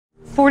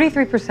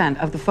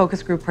43% of the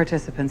focus group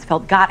participants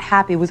felt Got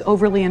Happy was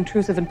overly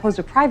intrusive and posed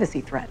a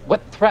privacy threat.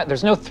 What threat?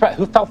 There's no threat.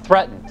 Who felt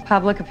threatened?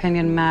 Public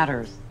opinion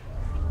matters.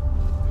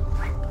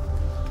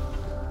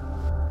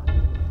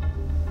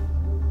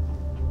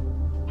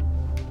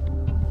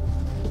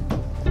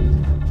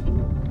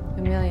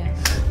 Amelia.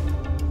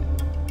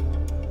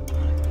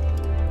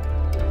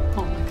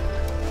 Oh my God.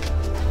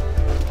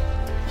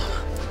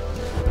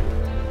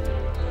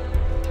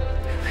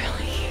 We're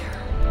really here.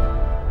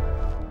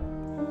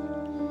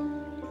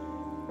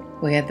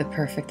 We had the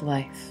perfect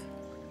life,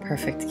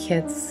 perfect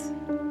kids,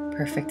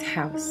 perfect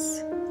house.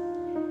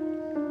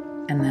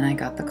 And then I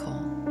got the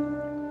call.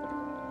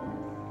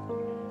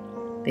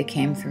 They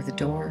came through the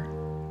door.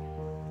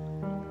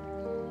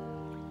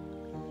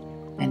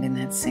 And in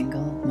that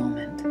single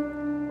moment,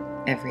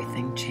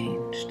 everything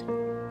changed.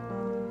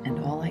 And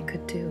all I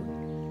could do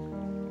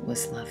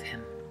was love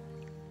him.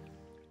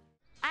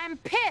 I'm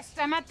pissed.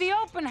 I'm at the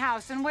open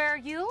house. And where are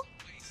you?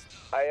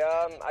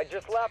 I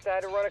just left. I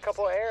had to run a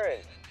couple of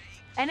errands.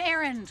 An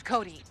errand,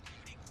 Cody.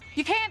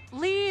 You can't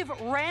leave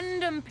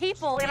random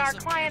people in our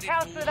client's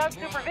house without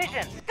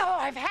supervision. Oh,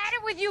 I've had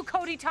it with you,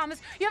 Cody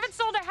Thomas. You haven't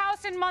sold a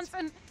house in months,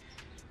 and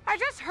I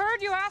just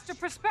heard you asked a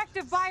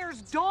prospective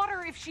buyer's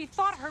daughter if she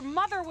thought her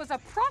mother was a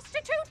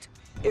prostitute.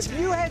 If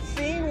you had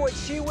seen what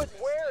she was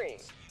wearing.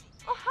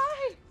 Oh,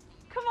 hi.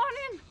 Come on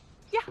in.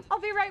 Yeah, I'll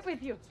be right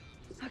with you.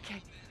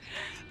 Okay.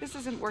 This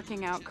isn't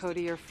working out,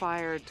 Cody. You're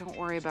fired. Don't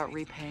worry about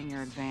repaying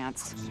your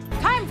advance.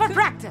 Time for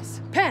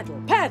practice.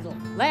 Pedal, pedal,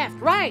 left,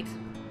 right.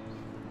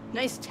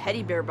 Nice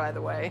teddy bear, by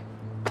the way.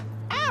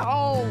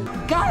 Ow!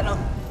 Got him!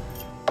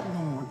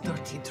 No more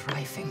dirty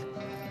driving.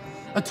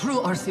 A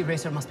true RC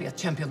racer must be a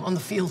champion on the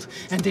field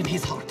and in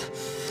his heart.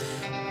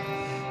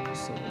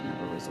 So we'll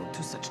never resort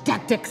to such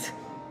tactics.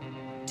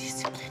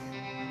 Discipline.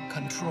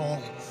 Control.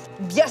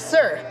 Yes,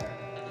 sir!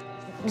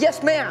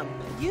 Yes, ma'am!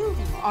 You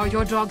are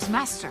your dog's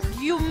master.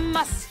 You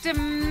must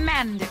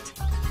demand it.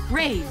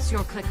 Raise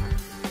your clicker.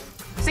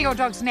 Say your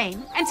dog's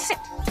name and sit.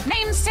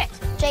 Name, sit.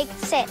 Jake,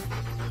 sit.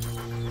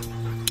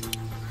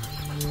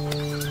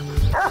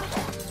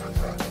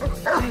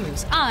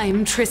 News.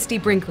 I'm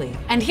Tristy Brinkley,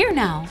 and here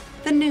now,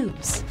 the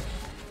news.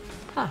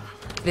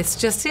 This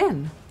just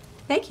in.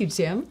 Thank you,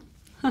 Jim.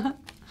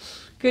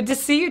 Good to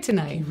see you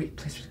tonight.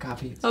 Please read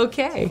copy.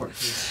 Okay.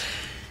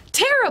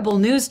 Terrible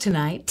news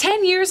tonight.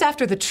 10 years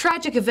after the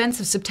tragic events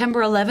of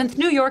September 11th,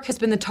 New York has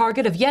been the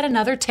target of yet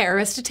another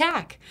terrorist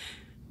attack.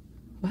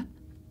 What?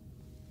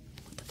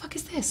 What the fuck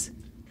is this?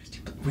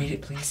 Read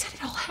it, please. I said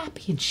it all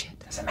happy and shit.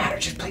 Doesn't matter.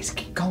 Just please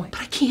keep going.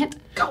 But I can't.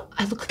 Go.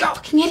 I look like a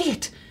fucking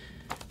idiot.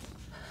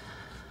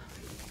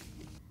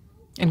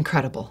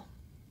 Incredible.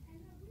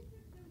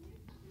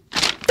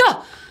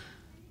 Ah!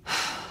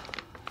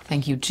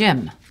 Thank you,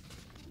 Jim.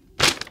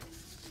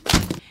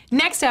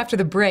 Next, after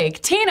the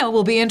break, Tina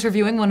will be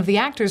interviewing one of the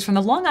actors from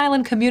the Long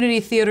Island Community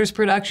Theater's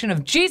production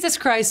of Jesus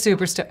Christ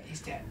Superstar.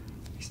 He's dead.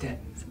 He's dead.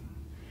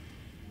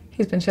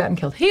 He's been shot and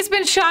killed. He's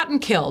been shot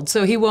and killed,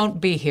 so he won't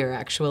be here,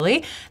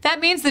 actually. That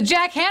means that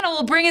Jack Hanna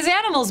will bring his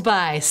animals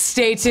by.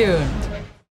 Stay tuned.